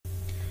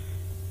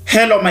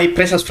Hello my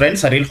precious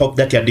friends, I really hope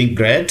that you're doing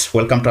great.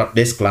 Welcome to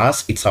today's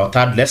class. It's our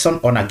third lesson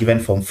on a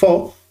given Form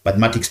 4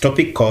 mathematics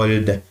topic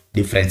called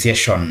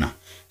differentiation.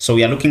 So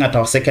we are looking at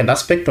our second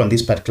aspect on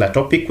this particular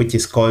topic, which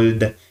is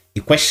called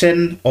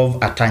equation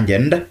of a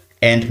tangent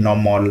and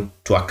normal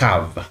to a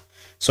curve.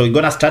 So we're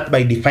going to start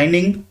by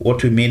defining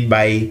what we mean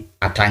by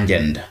a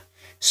tangent.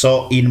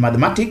 So in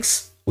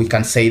mathematics, we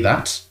can say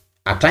that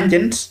a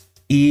tangent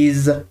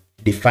is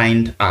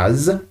defined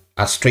as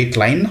a straight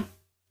line.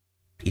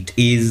 It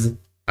is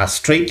a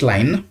straight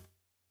line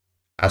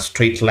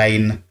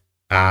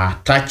touching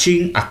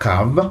a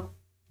curve,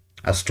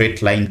 a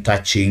straight line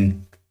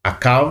touching a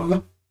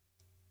curve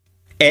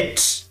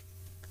at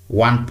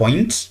one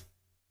point,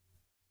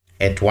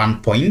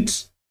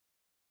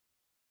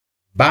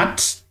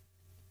 but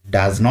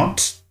does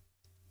not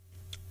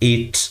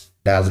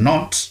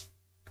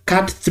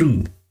cut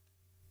through,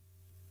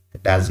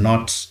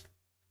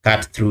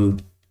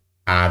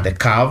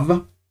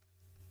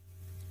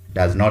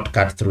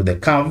 the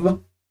curve,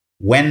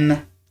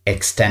 when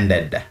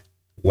extended,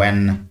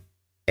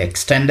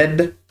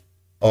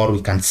 or we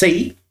can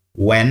say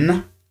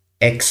when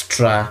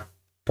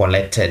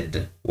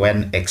extrapolated,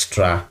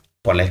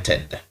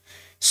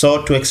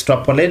 So to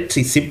extrapolate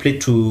is simply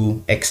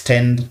to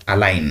extend a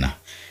line.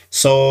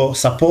 So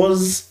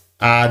suppose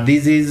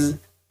this is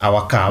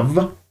our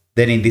curve,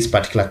 then in this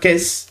particular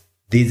case,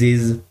 this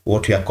is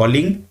what we are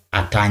calling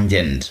a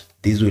tangent.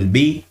 This will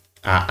be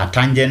a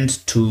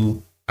tangent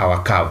to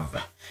our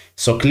curve.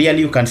 So clearly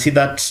you can see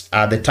that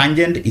the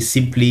tangent is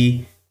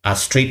simply a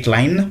straight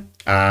line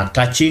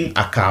touching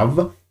a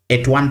curve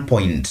at one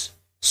point.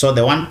 So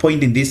the one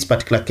point in this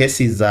particular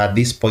case is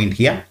this point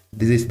here.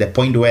 This is the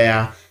point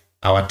where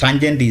our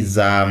tangent is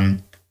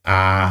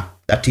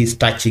that is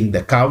touching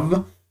the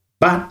curve,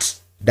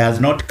 but does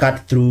not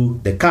cut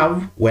through the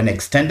curve when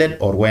extended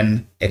or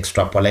when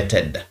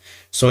extrapolated.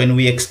 So when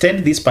we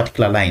extend this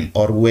particular line,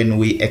 or when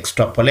we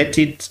extrapolate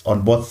it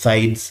on both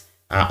sides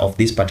of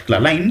this particular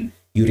line,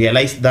 you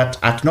realize that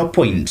at no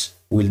point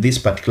will this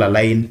particular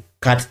line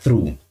cut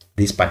through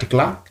this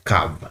particular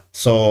curve.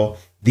 So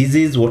this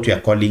is what we are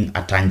calling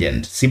a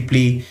tangent,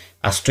 simply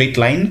a straight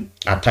line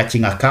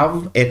touching a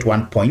curve at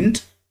one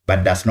point,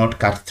 but does not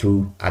cut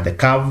through the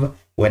curve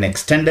when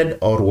extended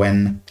or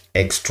when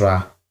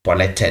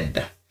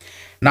extrapolated.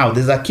 Now,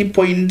 there's a key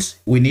point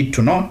we need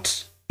to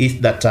note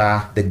is that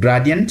the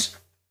gradient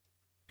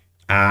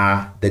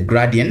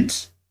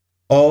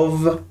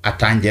of a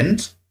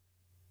tangent,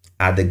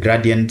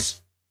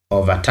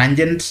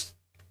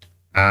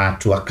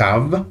 to a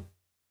curve,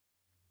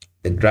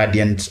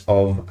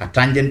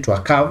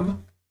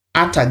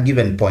 at a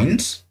given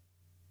point,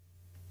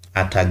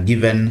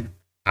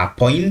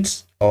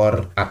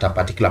 or at a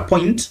particular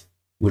point,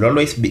 will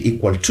always be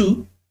equal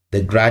to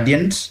the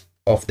gradient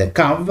of the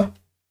curve,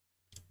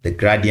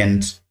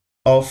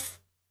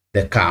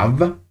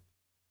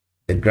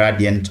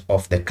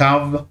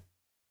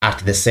 at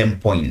the same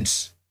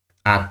point,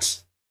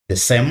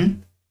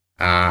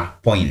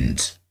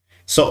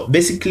 So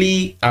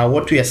basically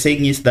what we are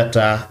saying is that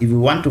if we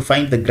want to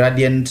find the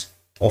gradient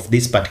of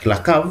this particular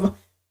curve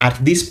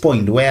at this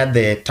point where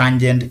the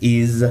tangent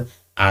is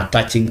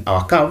touching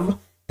our curve,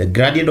 the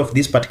gradient of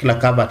this particular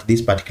curve at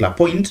this particular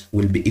point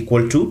will be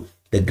equal to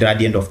the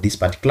gradient of this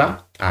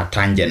particular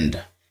tangent.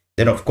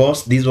 Then of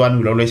course this one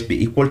will always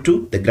be equal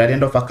to the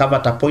gradient of a curve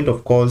at a point.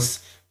 Of course,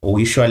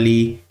 we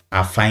usually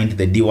find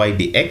the dy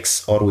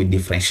dx, or we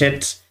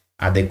differentiate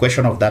the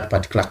equation of that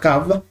particular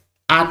curve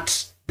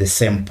at the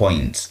same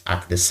point,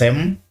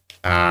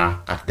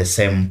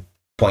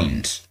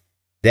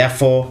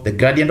 Therefore, the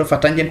gradient of a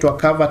tangent to a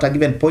curve at a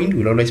given point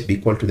will always be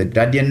equal to the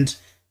gradient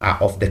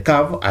of the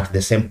curve at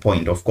the same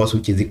point, of course,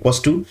 which is equals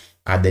to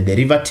the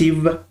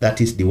derivative, that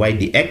is dy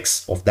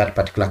dx of that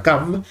particular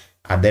curve,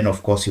 and then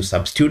of course you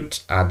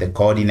substitute the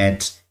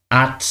coordinate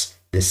at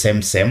the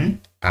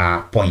same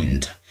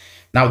point.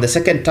 Now the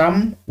second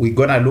term we're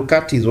gonna look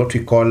at is what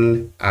we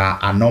call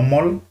a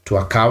normal to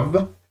a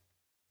curve.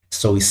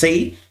 So we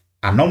say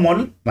a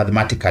normal,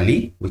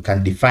 mathematically, we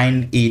can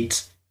define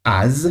it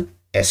as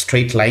a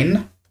straight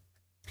line.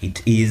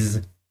 It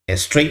is a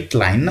straight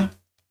line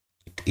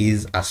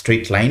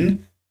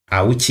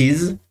which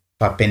is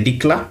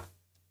perpendicular,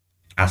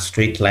 a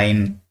straight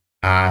line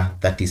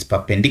that is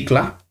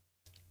perpendicular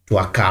to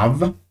a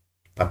curve,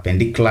 at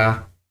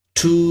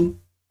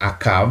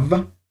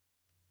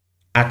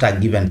a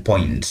given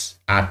point,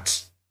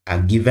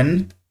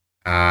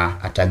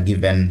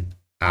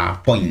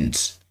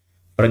 point.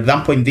 For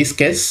example, in this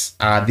case,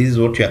 this is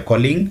what we are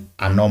calling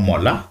a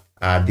normal.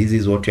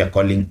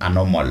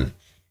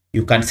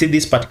 You can see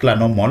this particular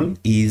normal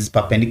is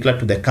perpendicular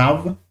to the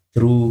curve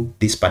through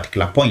this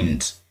particular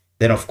point.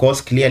 Then of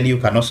course, clearly you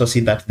can also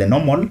see that the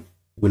normal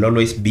will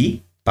always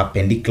be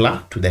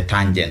perpendicular to the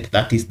tangent.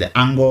 That is, the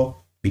angle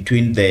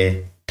between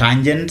the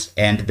tangent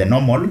and the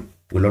normal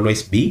will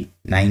always be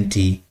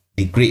 90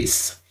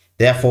 degrees.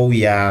 Therefore,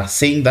 we are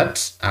saying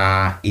that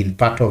in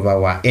part of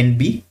our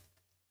NB,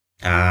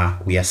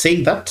 we are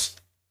saying that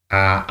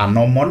a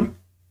normal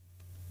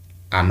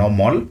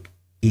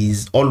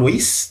is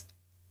always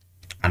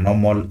A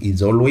normal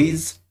is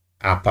always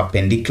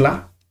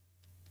perpendicular.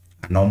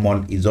 A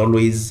normal is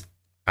always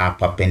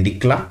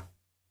perpendicular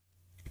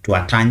to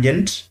a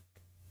tangent,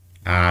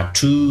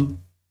 to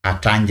a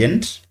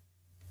tangent,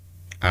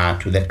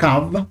 to the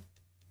curve,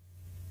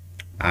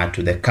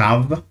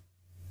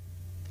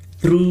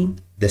 through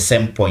the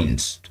same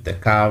points, to the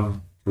curve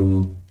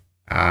through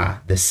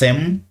the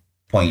same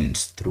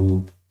points,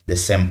 through the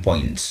same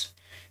points.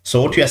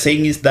 So what we are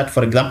saying is that,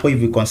 for example,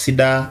 if we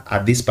consider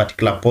at this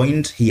particular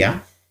point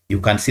here, you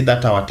can see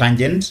that our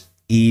tangent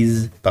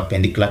is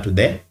perpendicular to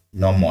the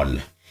normal.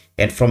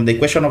 And from the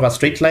equation of a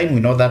straight line, we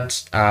know that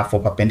for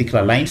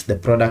perpendicular lines, the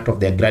product of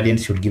their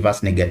gradients should give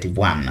us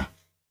 -1.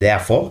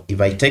 Therefore,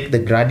 if I take the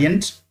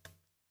gradient,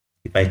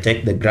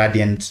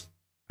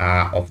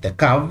 of the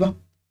curve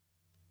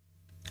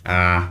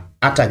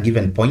at a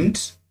given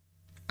point,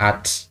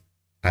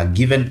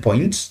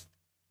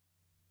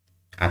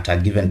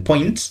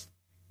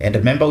 and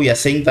remember we are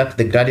saying that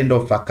the gradient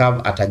of a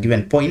curve at a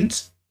given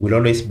point will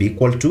always be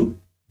equal to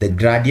the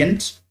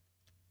gradient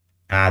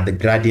of the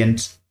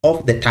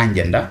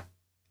tangent,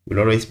 will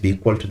always be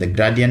equal to the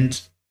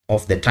gradient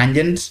of the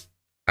tangent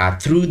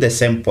through the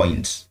same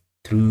point,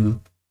 through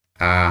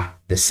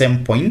the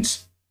same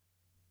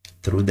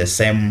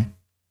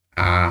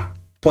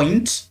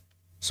point.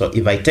 So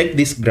if I take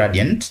this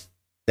gradient,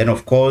 then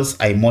of course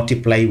I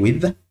multiply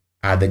with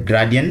the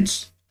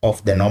gradient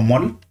of the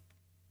normal,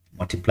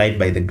 multiplied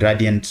by the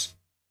gradient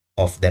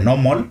of the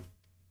normal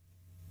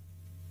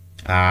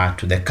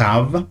to the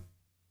curve,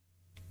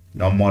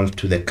 normal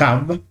to the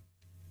curve,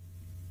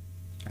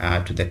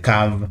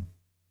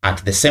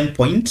 at the same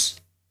point,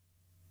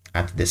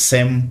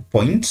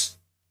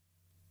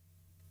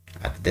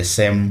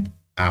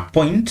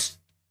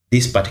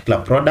 this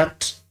particular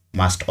product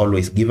must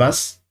always give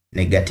us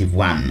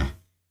 -1.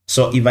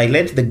 So if I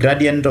let the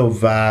gradient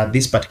of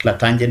this particular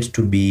tangent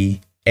to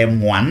be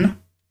m1,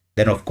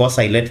 then of course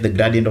I let the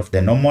gradient of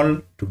the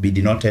normal to be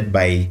denoted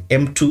by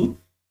m2.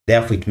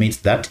 Therefore it means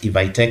that if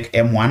I take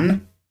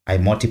m1, I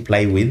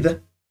multiply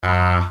with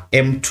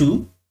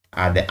m2,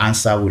 the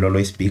answer will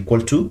always be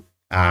equal to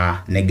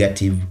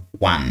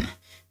 -1.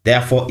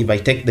 Therefore, if I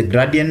take the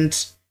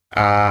gradient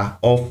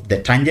of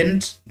the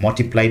tangent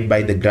multiplied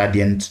by the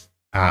gradient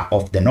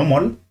of the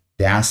normal,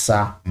 the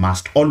answer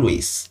must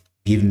always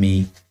give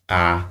me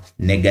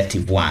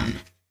 -1.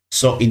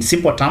 So in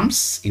simple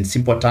terms,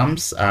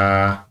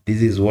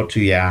 this is what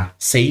we are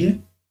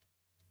saying.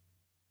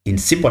 In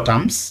simple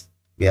terms,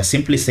 we are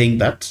simply saying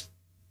that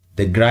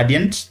the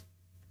gradient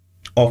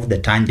of the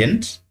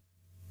tangent,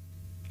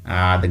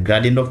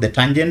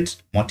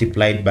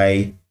 multiplied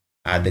by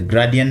the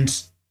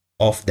gradient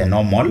of the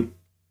normal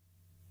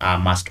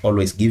must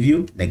always give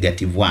you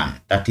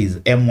 -1. That is,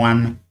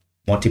 m1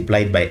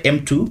 multiplied by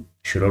m2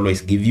 should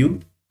always give you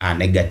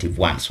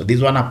 -1. So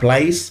this one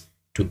applies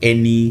to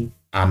any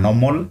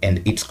normal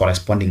and its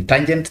corresponding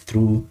tangent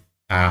through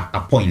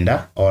a point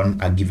on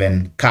a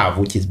given curve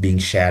which is being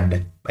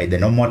shared by the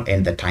normal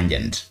and the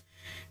tangent.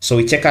 So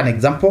we check an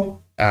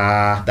example.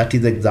 That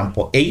is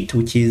example 8,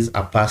 which is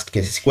a past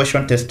case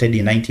question tested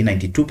in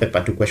 1992,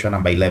 paper 2, question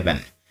number 11.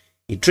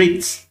 It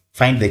reads,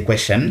 find the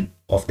equation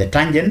of the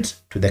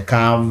tangent to the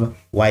curve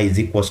y is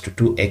equals to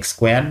 2x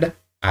squared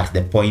at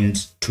the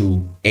point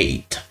 2,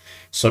 8.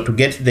 So to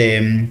get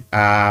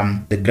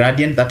the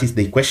gradient, that is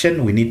the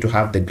equation, we need to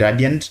have the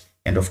gradient,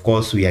 and of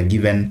course we are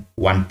given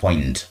 1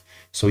 point.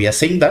 So we are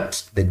saying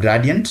that the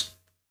gradient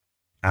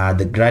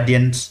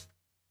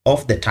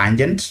of the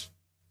tangent,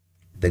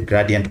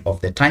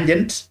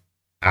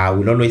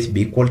 will always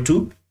be equal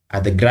to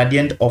the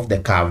gradient of the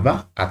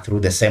curve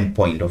through the same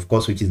point, of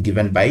course, which is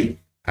given by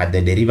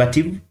the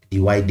derivative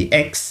dy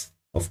dx,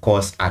 of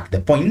course, at the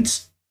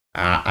point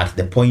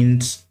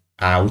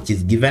which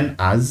is given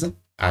as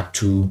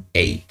 2,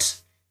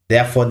 8.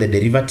 Therefore, the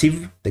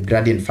derivative, the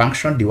gradient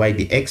function dy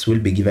dx, will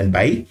be given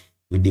by,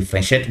 we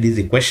differentiate this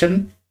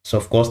equation. So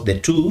of course the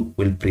 2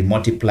 will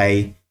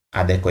pre-multiply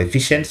the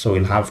coefficient, so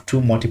we'll have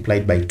 2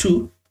 multiplied by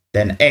 2,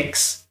 then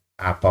x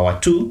power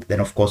 2, then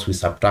of course we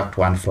subtract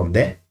 1 from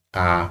the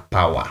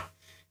power.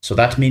 So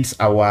that means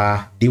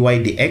our dy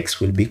dx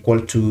will be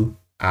equal to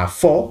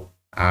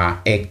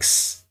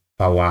 4x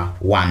power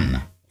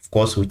 1, of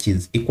course, which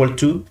is equal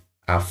to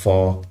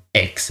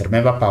 4x.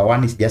 Remember, power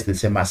 1 is just the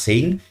same as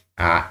saying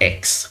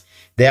x.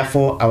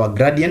 Therefore, our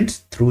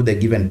gradient through the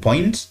given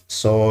point,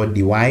 so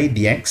dy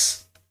dx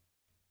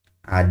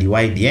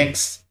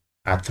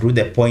through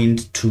the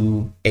point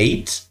 2,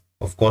 8,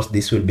 of course,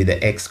 this will be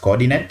the x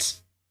coordinate,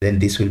 then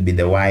this will be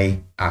the y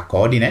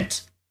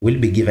coordinate, will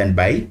be given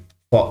by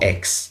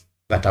 4x.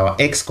 But our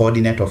x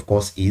coordinate, of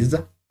course, is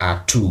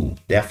 2.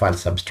 Therefore, I'll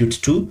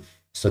substitute 2.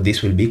 So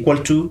this will be equal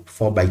to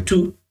 4 by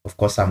 2. Of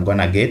course, I'm going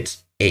to get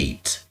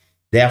 8.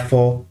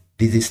 Therefore,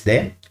 this is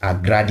the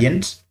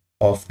gradient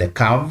of the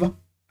curve,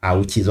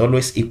 which is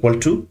always equal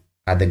to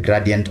the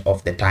gradient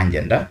of the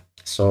tangent.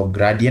 So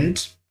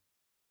gradient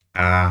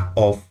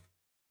of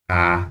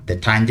the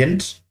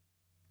tangent,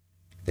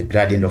 the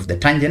gradient of the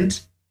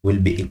tangent will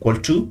be equal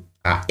to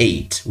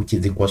 8, which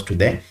is equal to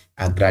the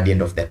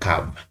gradient of the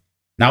curve.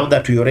 Now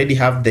that we already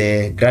have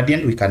the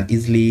gradient, we can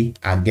easily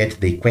get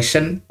the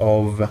equation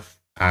of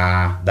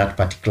that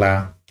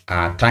particular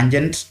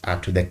tangent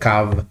to the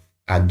curve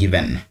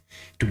given.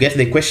 To get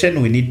the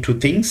equation, we need two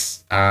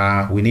things.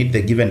 We need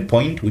the given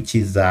point, which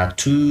is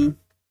 2,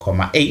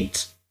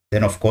 8.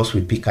 Then, of course,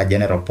 we pick a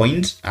general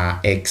point,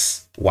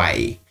 x,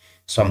 y.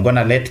 So I'm going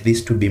to let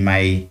this to be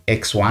my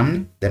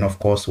x1, then, of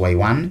course,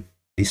 y1.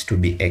 This to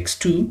be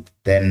x2,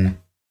 then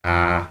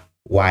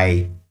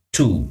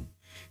y2.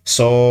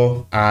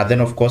 So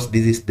then, of course,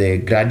 this is the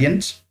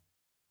gradient.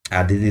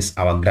 This is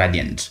our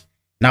gradient.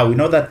 Now, we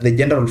know that the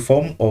general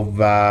form of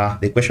the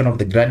equation of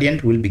the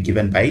gradient will be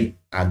given by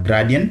a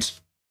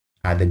gradient.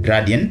 The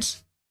gradient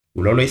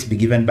will always be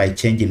given by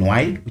change in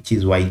y, which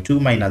is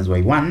y2 minus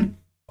y1,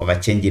 over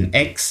change in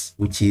x,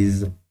 which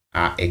is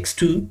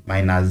x2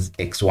 minus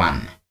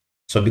x1.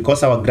 So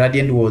because our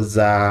gradient was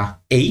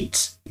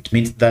 8, it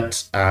means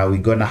that we're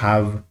going to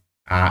have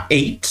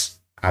 8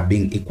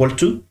 being equal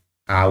to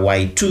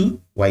y2.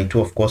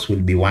 Y2, of course, will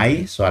be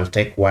y. So I'll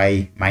take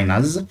y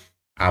minus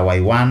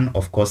y1,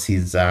 of course,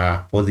 is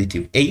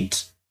positive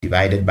 8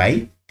 divided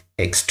by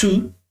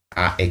x2.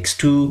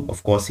 X2,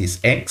 of course, is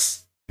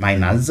x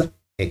minus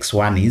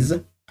x1 is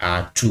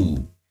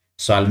 2.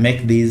 So I'll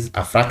make this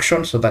a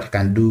fraction so that I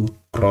can do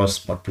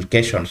cross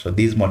multiplication. So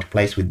this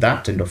multiplies with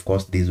that, and of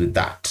course this with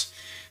that.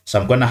 So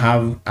I'm going to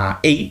have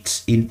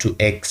 8 into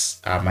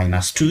x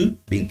minus 2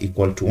 being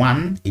equal to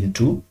 1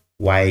 into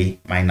y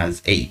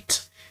minus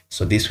 8.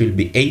 So this will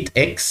be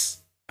 8x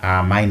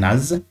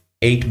minus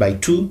 8 by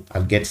 2.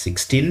 I'll get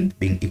 16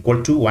 being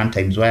equal to 1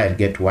 times y. I'll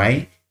get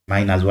y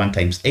minus 1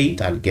 times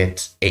 8. I'll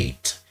get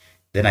 8.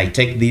 Then I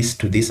take this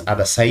to this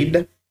other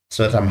side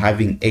so that I'm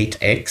having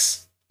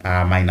 8x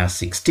minus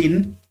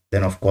 16.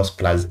 Then, of course,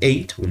 plus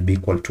 8 will be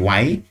equal to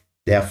y.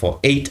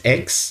 Therefore,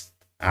 8x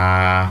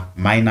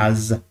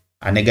minus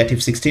a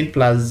negative 16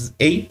 plus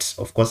 8,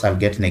 of course, I'll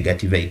get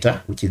negative 8,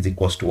 which is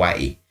equals to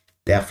y.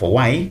 Therefore,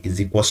 y is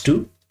equals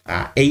to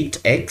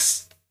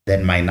 8x,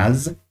 then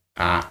minus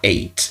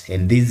 8.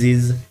 And this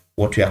is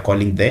what we are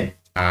calling the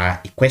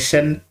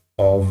equation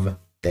of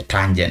the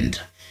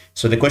tangent.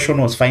 So the question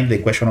was find the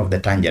equation of the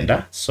tangent.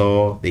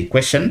 So the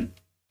equation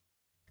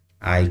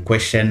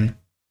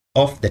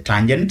of the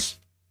tangent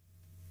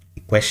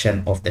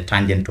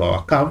to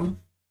our curve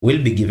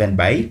will be given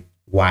by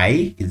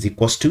y is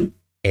equals to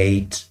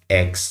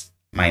 8x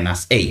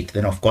minus 8.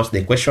 Then, of course, the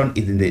equation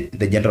is in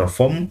the general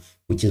form,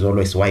 which is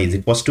always y is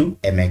equals to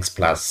mx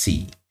plus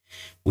c.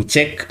 We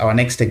check our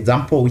next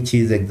example, which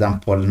is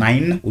example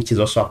 9, which is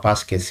also a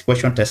past case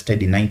question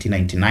tested in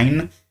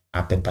 1999,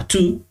 paper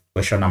 2,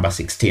 question number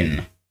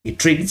 16.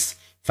 It reads,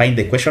 find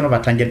the equation of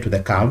a tangent to the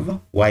curve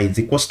y is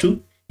equals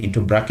to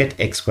into bracket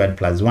x squared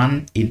plus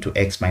 1 into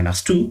x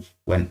minus 2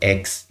 when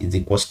x is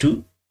equals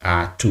to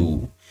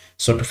 2.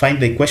 So to find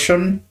the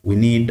equation, we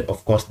need,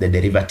 of course, the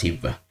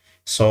derivative.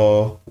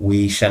 So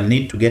we shall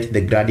need to get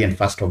the gradient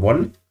first of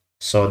all.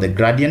 So the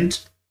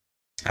gradient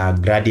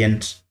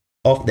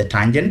of the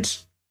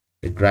tangent,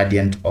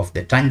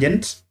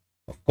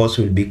 of course,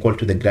 will be equal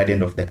to the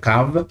gradient of the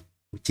curve,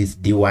 which is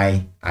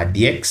dy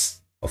dx,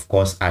 of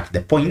course, at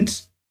the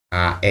point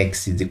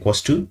x is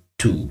equals to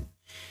 2.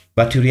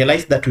 But you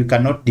realize that we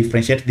cannot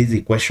differentiate this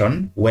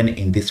equation when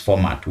in this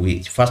format.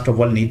 We first of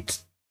all need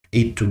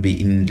it to be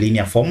in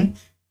linear form.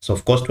 So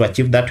of course, to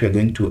achieve that, we are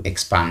going to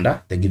expand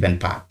the given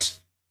part.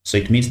 So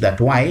it means that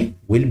y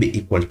will be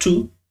equal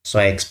to, so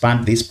I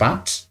expand this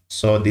part.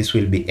 So this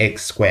will be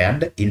x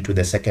squared into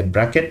the second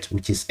bracket,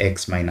 which is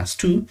x minus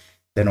 2.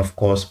 Then of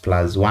course,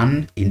 plus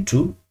 1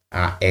 into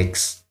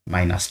x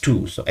minus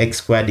 2. So x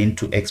squared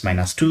into x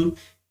minus 2,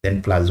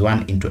 then plus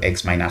 1 into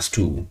x minus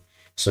 2.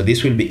 So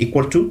this will be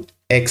equal to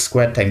x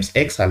squared times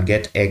x. I'll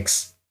get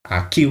x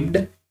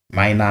cubed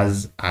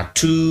minus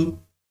 2.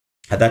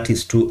 That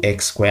is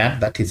 2x squared.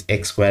 That is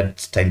x squared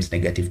times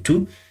negative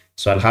 2.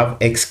 So I'll have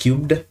x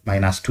cubed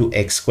minus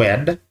 2x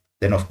squared.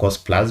 Then, of course,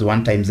 plus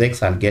 1 times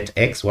x, I'll get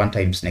x. 1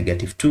 times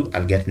negative 2,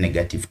 I'll get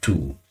negative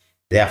 2.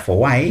 Therefore,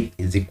 y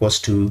is equals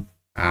to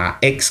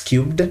x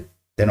cubed.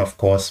 Then, of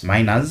course,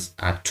 minus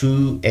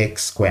 2x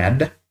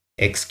squared.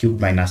 X cubed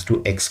minus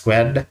 2x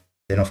squared.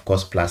 Then, of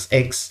course, plus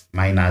x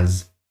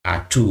minus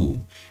 2.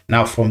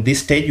 Now, from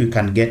this stage, we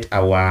can get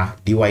our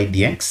dy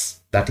dx.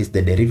 That is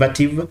the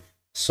derivative.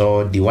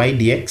 So dy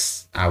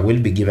dx will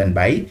be given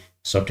by,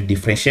 so to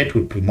differentiate,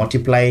 we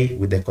pre-multiply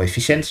with the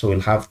coefficient. So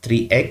we'll have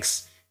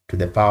 3x to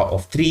the power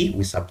of 3.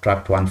 We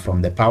subtract 1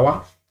 from the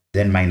power.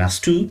 Then minus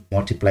 2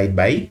 multiplied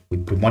by, we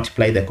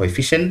pre-multiply the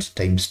coefficient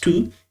times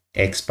 2.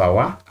 X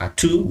power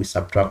 2. We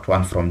subtract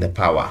 1 from the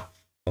power.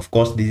 Of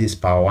course, this is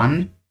power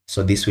 1.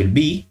 So this will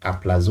be a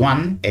plus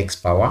 1. X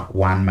power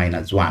 1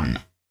 minus 1.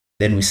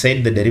 Then we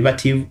said the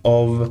derivative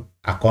of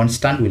a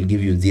constant will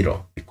give you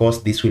 0,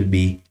 because this will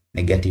be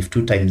negative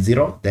 2 times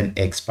 0, then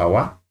x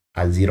power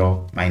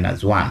 0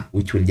 minus 1,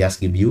 which will just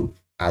give you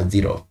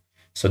 0.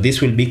 So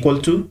this will be equal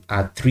to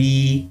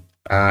 3x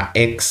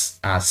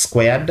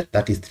squared,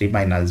 that is 3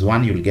 minus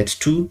 1, you'll get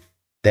 2,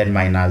 then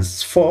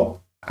minus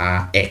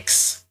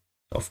 4x,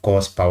 of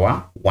course,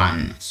 power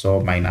 1. So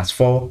minus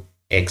 4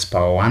 x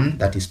power 1,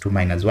 that is 2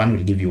 minus 1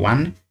 will give you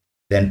 1,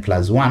 then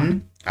plus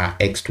 1,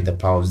 x to the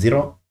power of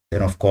 0,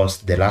 then of course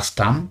the last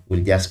term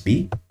will just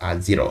be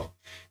 0.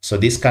 So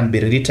this can be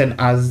written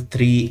as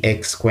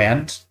 3x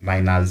squared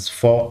minus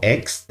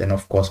 4x, then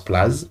of course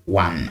plus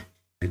 1.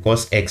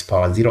 Because x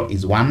power 0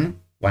 is 1,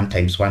 1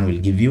 times 1 will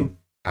give you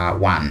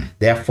 1.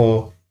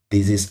 Therefore,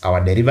 this is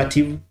our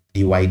derivative,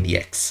 dy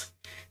dx.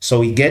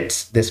 So we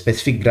get the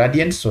specific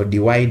gradient, so dy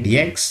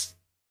dx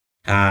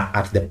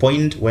at the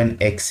point when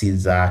x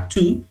is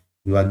 2,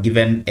 we are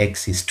given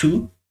x is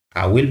 2,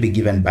 will be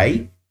given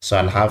by, so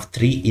I'll have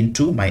 3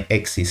 into my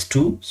x is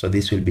 2, so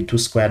this will be 2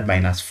 squared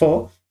minus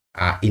 4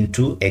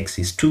 into x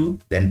is 2,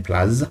 then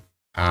plus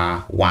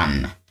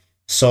 1.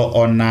 So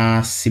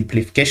on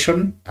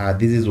simplification,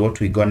 this is what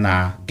we're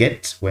gonna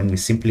get when we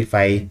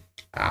simplify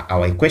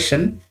our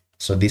equation.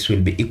 So this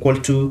will be equal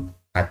to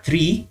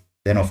 3,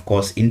 then of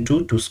course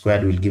into 2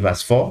 squared will give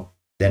us 4,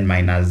 then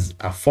minus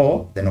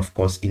 4, then of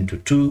course into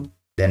 2,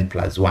 then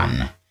plus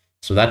 1.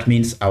 So that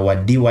means our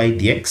dy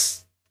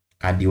dx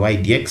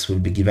will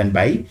be given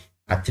by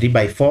 3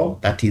 by 4,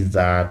 that is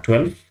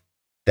 12,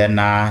 then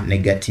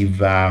negative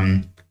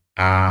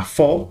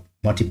 4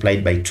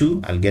 multiplied by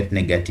 2, I'll get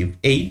negative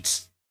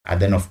 8, and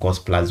then of course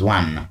plus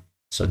 1.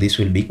 So this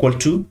will be equal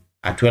to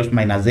 12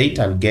 minus 8,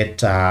 I'll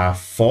get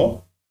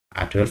 4.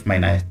 12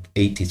 minus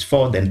 8 is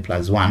 4, then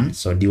plus 1.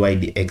 So dy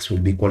dx will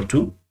be equal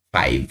to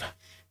 5.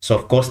 So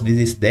of course this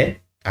is the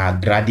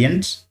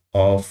gradient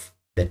of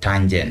the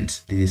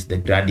tangent. This is the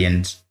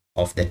gradient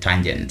of the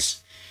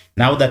tangent.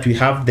 Now that we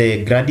have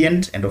the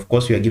gradient, and of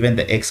course we are given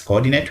the x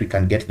coordinate, we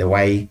can get the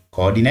y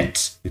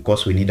coordinate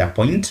because we need a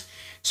point.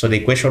 So the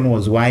equation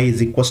was y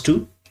is equals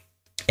to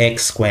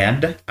x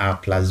squared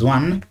plus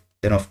 1,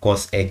 then of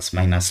course x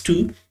minus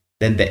 2.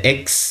 Then the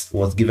x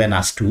was given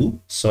as 2,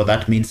 so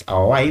that means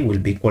our y will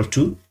be equal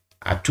to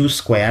 2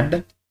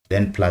 squared,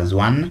 then plus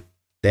 1,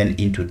 then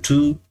into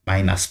 2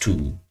 minus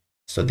 2.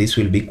 So this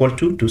will be equal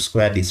to 2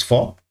 squared is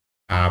 4,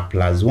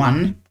 plus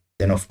 1,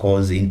 then of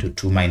course into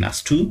 2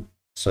 minus 2.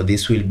 So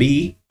this will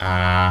be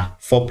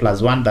 4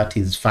 plus 1, that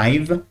is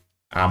 5,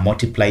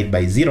 multiplied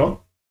by 0.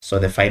 So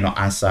the final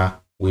answer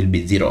will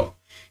be 0.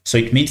 So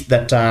it means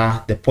that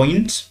the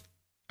point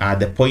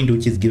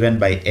which is given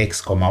by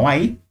x comma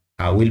y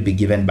will be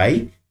given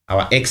by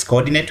our x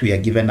coordinate. We are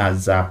given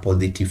as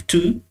positive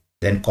 2,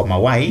 then comma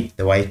y,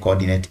 the y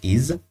coordinate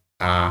is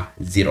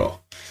 0.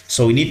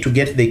 So we need to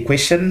get the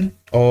equation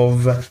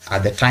of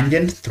the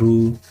tangent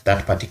through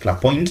that particular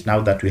point,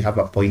 now that we have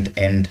a point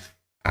and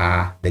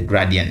the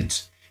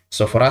gradient.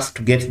 So for us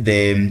to get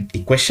the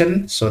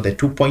equation, so the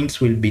 2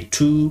 points will be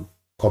 2,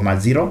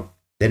 0,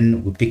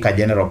 then we pick a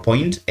general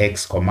point,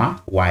 x,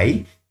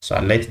 y. So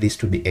I'll let this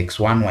to be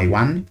x1,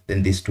 y1,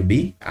 then this to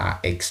be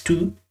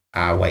x2,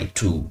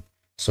 y2.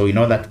 So we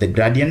know that the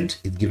gradient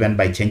is given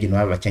by changing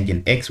y over change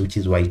in x, which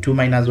is y2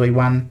 minus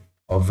y1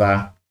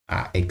 over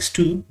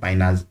x2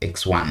 minus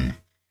x1.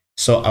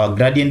 So our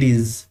gradient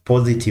is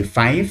positive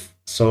 5.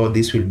 So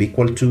this will be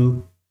equal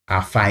to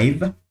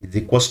 5 is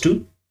equals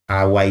to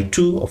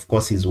y2, of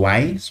course, is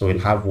y. So we'll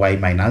have y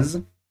minus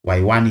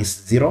y1 is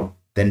 0,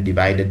 then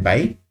divided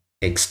by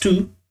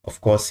x2, of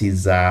course,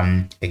 is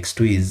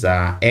x2 is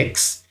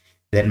x,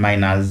 then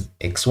minus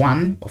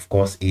x1, of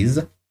course,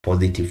 is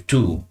positive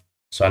 2.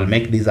 So I'll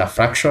make this a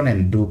fraction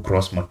and do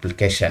cross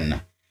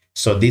multiplication.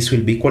 So this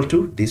will be equal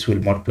to, this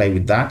will multiply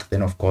with that,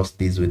 then of course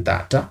this with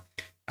that.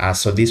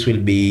 So this will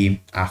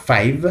be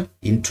 5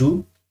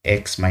 into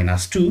x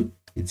minus 2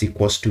 is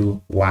equals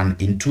to 1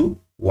 into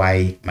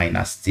y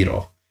minus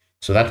 0.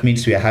 So that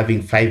means we are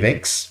having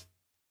 5x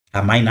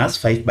minus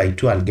 5 by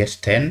 2, I'll get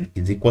 10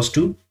 is equals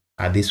to,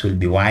 this will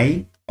be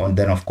y, and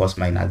then of course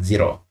minus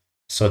 0.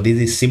 So this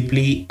is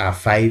simply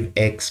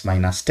 5x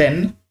minus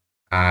 10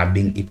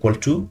 being equal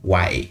to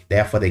y.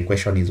 Therefore the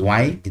equation is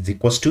y is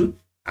equals to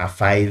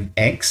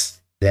 5x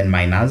then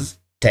minus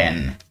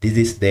 10. This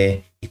is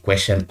the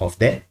equation of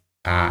the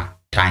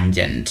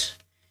tangent.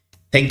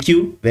 Thank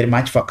you very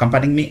much for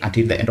accompanying me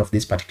until the end of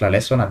this particular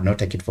lesson. I do not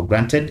take it for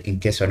granted. In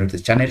case you are new to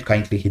this channel,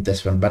 kindly hit the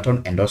subscribe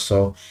button and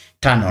also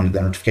turn on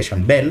the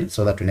notification bell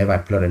so that whenever I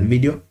upload a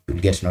video, you'll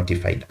get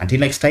notified.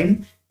 Until next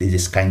time, this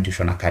is Kind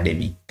Tuition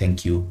Academy.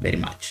 Thank you very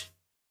much.